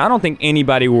 years from now, I don't think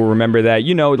anybody will remember that.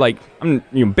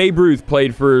 Babe Ruth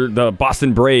played for the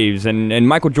Boston Braves, and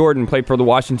Michael Jordan played for the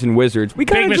Washington Wizards. We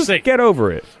kind of just get over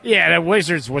it. Yeah, the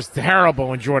Wizards was terrible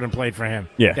when Jordan played for him.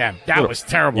 Yeah, damn, that was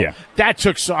terrible. Yeah. That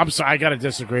took so. I'm sorry, I got to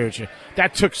disagree with you.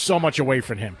 That took so much away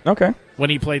from him. Okay. When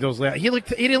he played those, he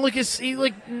didn't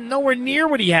look nowhere near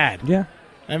what he had. Yeah.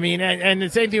 I mean, and the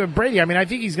same thing with Brady. I mean, I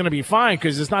think he's going to be fine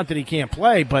because it's not that he can't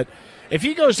play, but if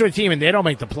he goes to a team and they don't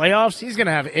make the playoffs, he's going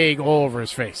to have egg all over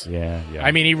his face. Yeah.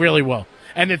 I mean, he really will.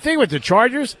 And the thing with the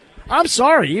Chargers, I'm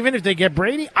sorry, even if they get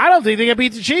Brady, I don't think they can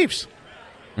beat the Chiefs.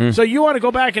 So you want to go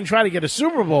back and try to get a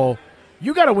Super Bowl,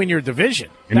 you got to win your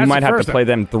division. And you might have to play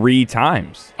them 3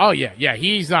 times. Oh, yeah.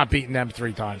 He's not beating them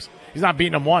 3 times. He's not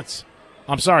beating them once.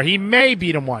 I'm sorry. He may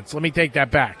beat him once. Let me take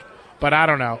that back. But I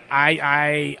don't know.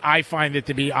 I find it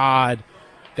to be odd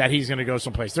that he's going to go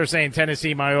someplace. They're saying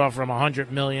Tennessee might offer him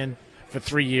 $100 million for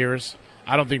 3 years.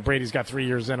 I don't think Brady's got 3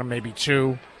 years in him, maybe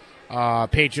 2.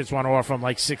 Patriots want to offer him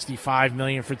like $65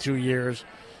 million for 2 years.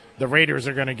 The Raiders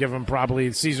are going to give him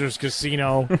probably Caesars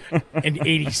Casino and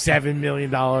 $87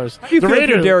 million. How do you feel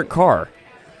for Derek Carr?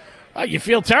 You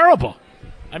feel terrible.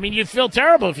 I mean, you feel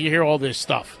terrible if you hear all this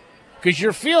stuff. Because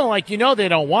you're feeling like they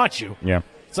don't want you. Yeah.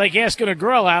 It's like asking a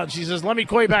girl out, and she says, let me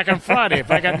call you back on Friday. If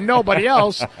I got nobody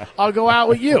else, I'll go out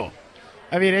with you.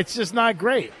 I mean, it's just not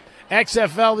great.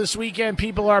 XFL this weekend,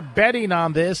 people are betting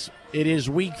on this. It is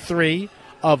week 3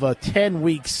 of a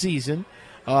 10-week season.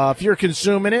 If you're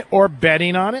consuming it or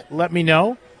betting on it, let me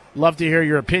know. Love to hear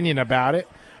your opinion about it.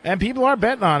 And people are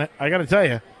betting on it, I got to tell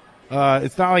you.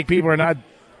 It's not like people are not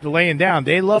laying down.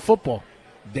 They love football.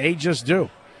 They just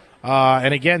do.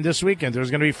 And again, this weekend,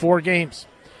 there's going to be 4 games.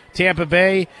 Tampa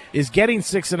Bay is getting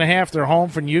 6.5. They're home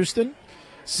from Houston.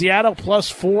 Seattle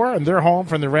 +4, and they're home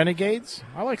from the Renegades.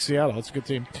 I like Seattle. It's a good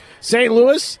team. St.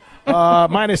 Louis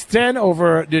 -10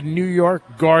 over the New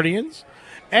York Guardians.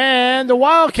 And the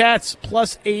Wildcats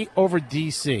 +8 over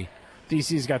D.C.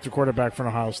 D.C.'s got the quarterback from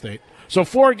Ohio State. So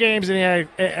 4 games in the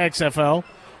XFL.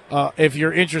 If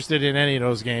you're interested in any of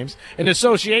those games. In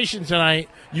association tonight,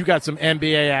 you got some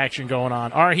NBA action going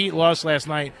on. Our Heat lost last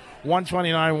night,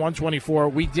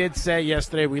 129-124. We did say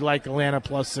yesterday we liked Atlanta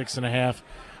 +6.5.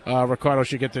 Ricardo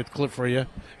should get the clip for you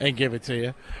and give it to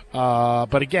you.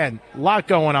 But again, a lot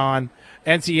going on.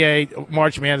 NCAA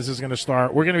March Madness is going to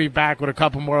start. We're going to be back with a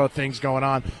couple more things going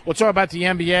on. We'll talk about the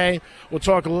NBA. We'll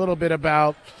talk a little bit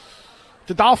about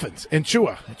the Dolphins and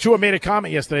Tua. Tua made a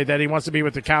comment yesterday that he wants to be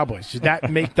with the Cowboys. Should that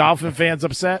make Dolphin fans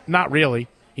upset? Not really.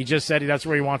 He just said that's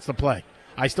where he wants to play.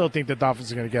 I still think the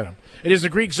Dolphins are going to get him. It is the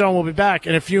Greek Zone. We'll be back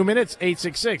in a few minutes.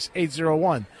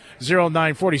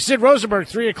 866-801-0940. Sid Rosenberg,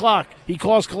 3 o'clock. He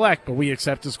calls collect, but we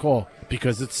accept his call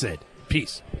because it's Sid.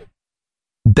 Peace.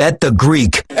 Bet the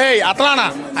Greek. Hey,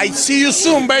 Atlanta, I see you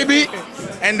soon, baby.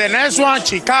 And the next one,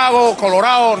 Chicago,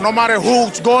 Colorado, no matter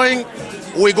who's going,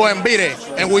 we go and beat it.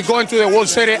 And we're going to the World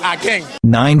Series again.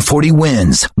 940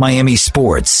 wins, Miami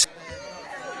Sports.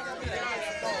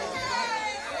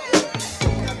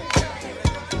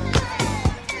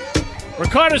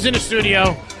 Ricardo's in the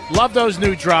studio. Love those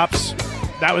new drops.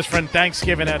 That was from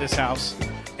Thanksgiving at his house.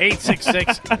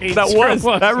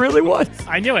 866-801. That really was.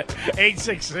 I knew it.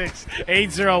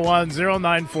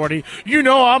 866-801-0940. You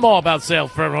know I'm all about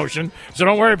sales promotion, so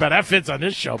don't worry about it. That fits on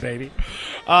this show, baby.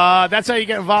 That's how you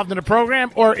get involved in the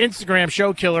program, or Instagram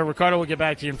show killer. Ricardo will get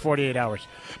back to you in 48 hours.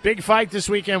 Big fight this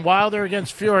weekend, Wilder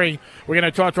against Fury. We're going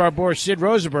to talk to our boy Sid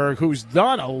Rosenberg, who's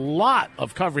done a lot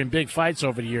of covering big fights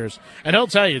over the years. And he'll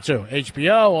tell you, too.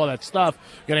 HBO, all that stuff.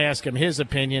 Going to ask him his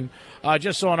opinion.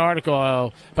 Just saw an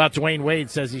article about Dwayne Wade,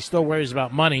 says he still worries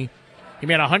about money. He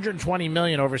made $120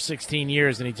 million over 16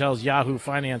 years, and he tells Yahoo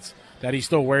Finance that he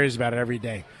still worries about it every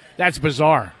day. That's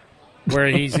bizarre, where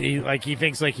he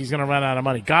thinks like he's going to run out of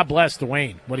money. God bless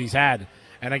Dwayne, what he's had.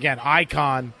 And again,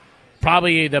 icon,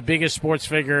 probably the biggest sports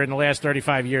figure in the last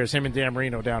 35 years, him and Dan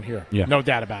Marino down here. Yeah. No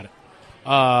doubt about it.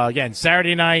 Again,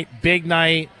 Saturday night, big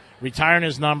night, retiring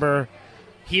his number.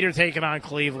 Heater taking on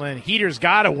Cleveland. Heater's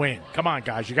got to win. Come on,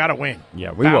 guys. You got to win.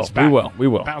 Yeah, we will. We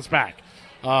will. Bounce back.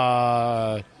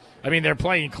 I mean, they're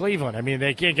playing Cleveland. I mean,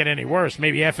 they can't get any worse.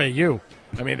 Maybe FAU.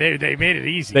 I mean, they made it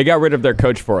easy. They got rid of their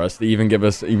coach for us to even give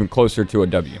us even closer to a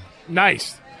W.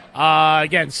 Nice.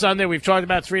 Again, Sunday, we've talked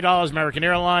about $3. American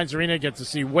Airlines Arena gets to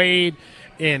see Wade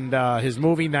in his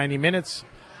movie, 90 Minutes.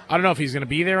 I don't know if he's going to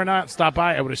be there or not. Stop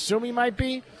by. I would assume he might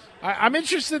be. I'm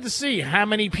interested to see how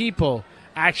many people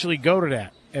actually go to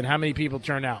that and how many people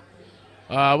turn out.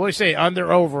 What do you say,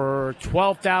 under, over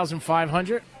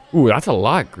 12,500? Ooh, that's a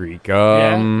lot, Greek.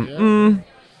 I'd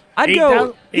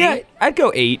go 8.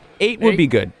 8 would be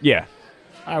good. Yeah.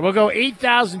 All right, we'll go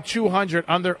 8,200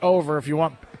 under, over. If you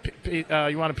want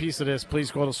a piece of this,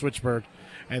 please call the Switchboard,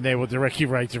 and they will direct you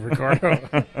right to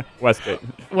Ricardo. Westgate.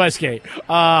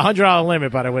 $100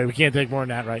 limit, by the way. We can't take more than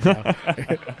that right now.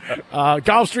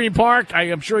 Gulfstream Park. I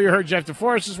am sure you heard Jeff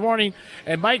DeForest this morning,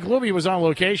 and Mike Luby was on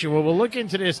location. Well, we'll look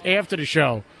into this after the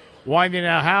show, winding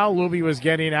out how Luby was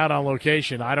getting out on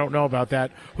location. I don't know about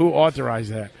that. Who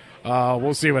authorized that?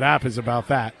 We'll see what happens about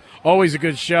that. Always a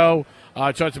good show.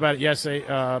 I talked about it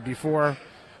yesterday before.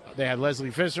 They had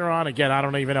Leslie Fisher on. Again, I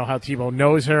don't even know how Tebow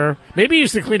knows her. Maybe he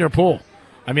used to clean her pool.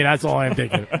 I mean, that's all I'm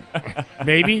thinking.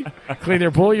 Maybe cleaned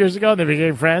their pool years ago and they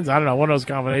became friends. I don't know, one of those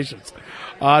combinations.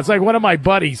 It's like one of my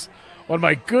buddies, one of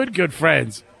my good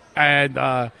friends,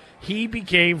 and he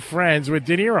became friends with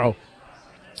De Niro.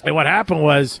 And what happened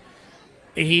was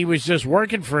he was just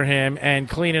working for him and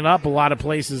cleaning up a lot of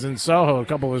places in Soho, a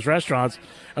couple of his restaurants.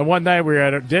 And one night we were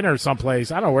at a dinner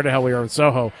someplace. I don't know where the hell we were in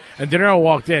Soho. And De Niro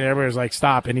walked in. Everybody was like,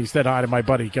 stop. And he said hi to my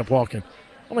buddy. He kept walking.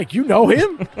 I'm like, you know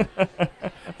him?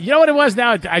 You know what it was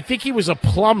now? I think he was a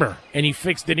plumber, and he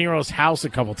fixed De Niro's house a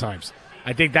couple times.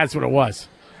 I think that's what it was.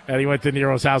 And he went to De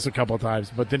Niro's house a couple times.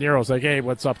 But De Niro's like, hey,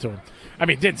 what's up to him? I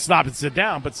mean, didn't stop and sit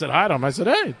down, but said hi to him. I said,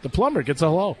 hey, the plumber gets a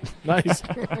hello. Nice.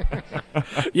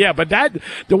 Yeah, but that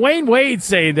Dwayne Wade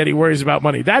saying that he worries about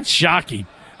money, that's shocking.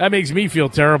 That makes me feel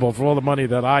terrible for all the money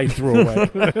that I threw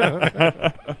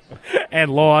away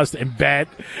and lost and bet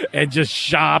and just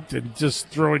shopped and just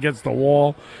threw against the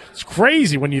wall. It's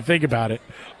crazy when you think about it,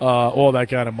 all that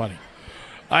kind of money.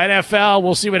 NFL,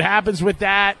 we'll see what happens with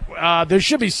that. There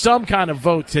should be some kind of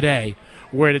vote today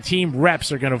where the team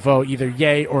reps are going to vote either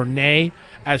yay or nay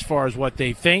as far as what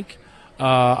they think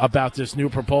about this new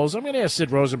proposal. I'm going to ask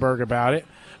Sid Rosenberg about it.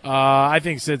 I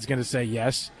think Sid's going to say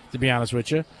yes, to be honest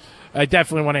with you. I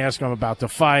definitely want to ask him about the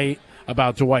fight,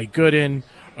 about Dwight Gooden.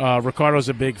 Ricardo's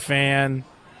a big fan.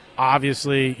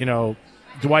 Obviously,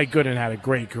 Dwight Gooden had a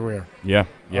great career. Yeah.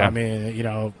 I mean,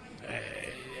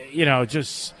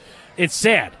 just it's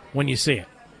sad when you see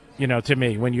it, to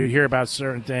me, when you hear about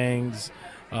certain things,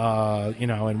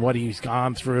 and what he's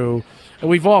gone through. And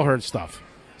we've all heard stuff.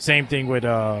 Same thing with,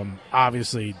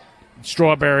 obviously,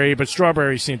 Strawberry, but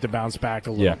Strawberry seemed to bounce back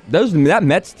a little. Yeah, that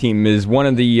Mets team is one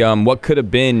of the what could have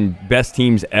been best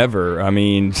teams ever. I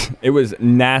mean, it was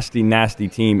nasty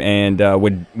team, and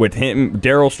with him,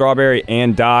 Darryl Strawberry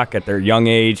and Doc at their young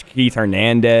age, Keith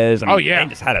Hernandez. I mean, they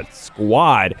just had a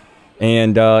squad,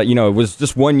 and it was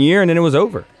just 1 year, and then it was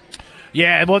over.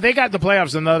 Yeah, well, they got the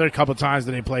playoffs another couple times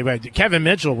that they played. Kevin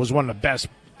Mitchell was one of the best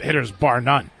hitters, bar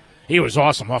none. He was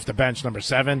awesome off the bench, number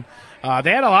 7.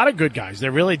 They had a lot of good guys. They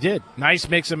really did. Nice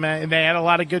mix of men, and they had a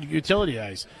lot of good utility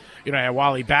guys. You know, they had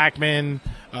Wally Backman,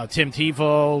 Tim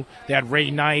Tebow. They had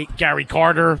Ray Knight, Gary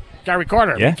Carter. Can't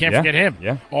forget him.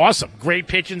 Yeah. Awesome. Great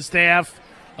pitching staff.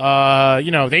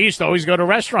 They used to always go to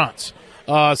restaurants.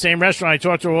 Same restaurant I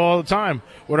talk to all the time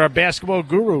with our basketball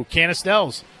guru,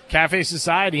 Canestell's, Cafe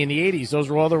Society in the 80s. Those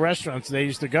were all the restaurants they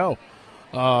used to go,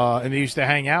 and they used to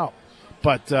hang out.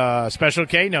 But Special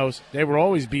K knows they were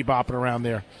always bebopping around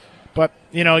there. But,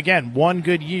 again, one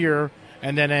good year,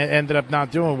 and then it ended up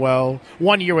not doing well.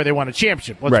 1 year where they won a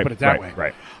championship. Let's put it that way.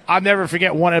 Right. I'll never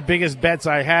forget one of the biggest bets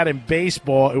I had in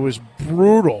baseball. It was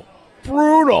brutal.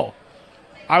 Brutal.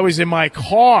 I was in my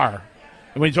car.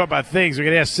 And when you talk about things, we're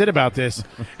going to ask Sid about this.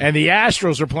 And the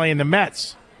Astros were playing the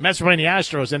Mets. Mets were playing the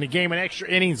Astros, and the game in extra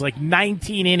innings, like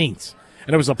 19 innings.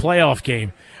 And it was a playoff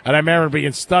game. And I remember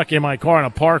being stuck in my car on a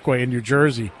parkway in New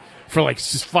Jersey for like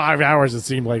 5 hours, it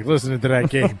seemed like, listening to that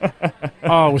game.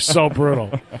 Oh, it was so brutal.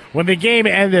 When the game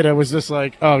ended, it was just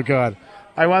like, oh, God.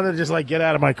 I wanted to just, get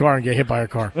out of my car and get hit by a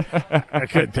car. I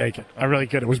couldn't take it. I really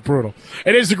couldn't. It was brutal.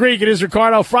 It is the Greek. It is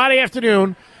Ricardo. Friday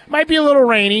afternoon. Might be a little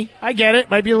rainy. I get it.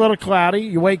 Might be a little cloudy.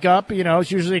 You wake up,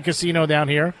 it's usually a casino down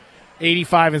here.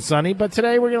 85 and sunny. But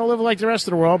today we're going to live like the rest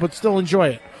of the world, but still enjoy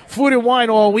it. Food and wine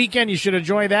all weekend. You should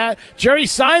enjoy that. Jerry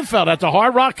Seinfeld at the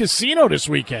Hard Rock Casino this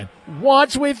weekend.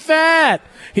 What's with that?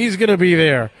 He's going to be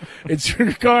there. It's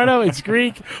Ricardo. It's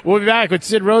Greek. We'll be back with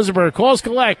Sid Rosenberg. Calls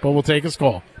collect, but we'll take his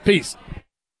call. Peace.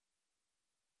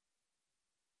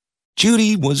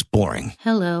 Judy was boring.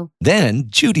 Hello. Then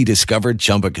Judy discovered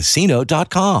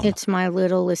ChumbaCasino.com. It's my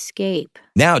little escape.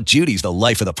 Now Judy's the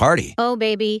life of the party. Oh,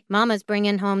 baby, mama's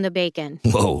bringing home the bacon.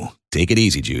 Whoa, take it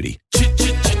easy, Judy.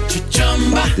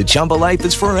 The Chumba life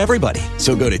is for everybody.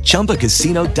 So go to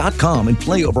ChumbaCasino.com and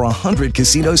play over 100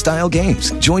 casino-style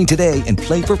games. Join today and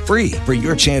play for free for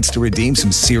your chance to redeem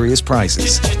some serious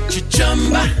prizes.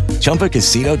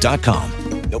 ChumbaCasino.com.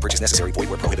 No purchase necessary. Void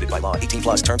where prohibited by law.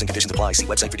 18+ terms and conditions apply. See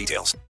website for details.